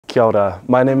Kia ora,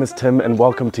 my name is Tim and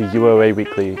welcome to UoA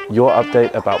Weekly, your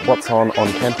update about what's on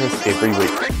campus every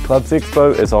week. Clubs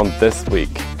Expo is on this week.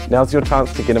 Now's your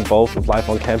chance to get involved with life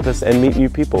on campus and meet new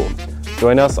people.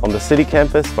 Join us on the city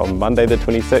campus from Monday the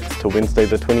 26th to Wednesday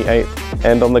the 28th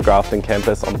and on the Grafton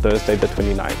campus on Thursday the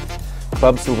 29th.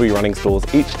 Clubs will be running stalls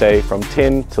each day from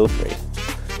 10 till 3.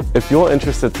 If you're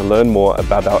interested to learn more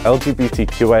about our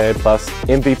LGBTQIA+,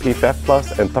 MVP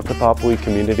FAF+, and Tapaswi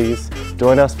communities,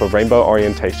 join us for Rainbow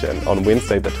Orientation on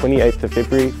Wednesday the 28th of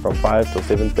February from 5 till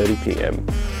 7:30 p.m.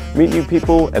 Meet new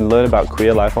people and learn about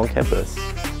queer life on campus.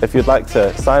 If you'd like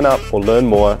to sign up or learn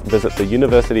more, visit the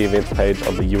University Events page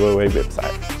on the UoA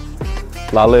website.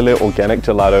 Lalele Organic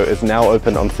Gelato is now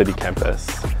open on City Campus.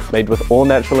 Made with all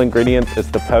natural ingredients, it's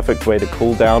the perfect way to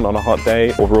cool down on a hot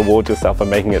day or reward yourself for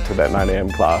making it to that 9 a.m.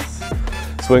 class.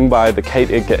 Swing by the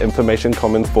Kate Edgar Information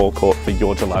Commons forecourt for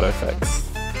your gelato fix.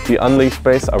 The Unleash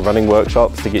Space are running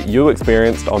workshops to get you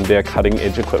experienced on their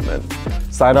cutting-edge equipment.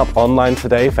 Sign up online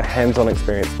today for hands-on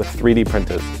experience with 3D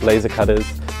printers, laser cutters,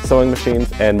 sewing machines,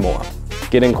 and more.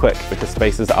 Get in quick because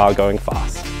spaces are going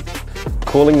fast.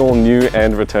 Calling all new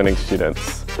and returning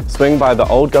students. Swing by the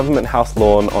Old Government House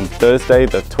lawn on Thursday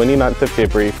the 29th of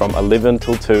February from 11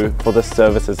 till 2 for the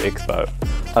Services Expo.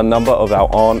 A number of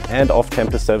our on and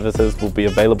off-campus services will be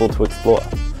available to explore.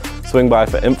 Swing by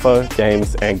for info,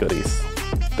 games and goodies.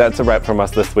 That's a wrap from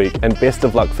us this week and best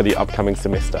of luck for the upcoming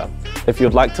semester. If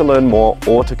you'd like to learn more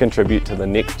or to contribute to the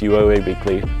next UoA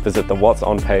Weekly, visit the What's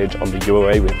On page on the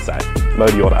UoA website.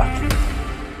 Mō ora.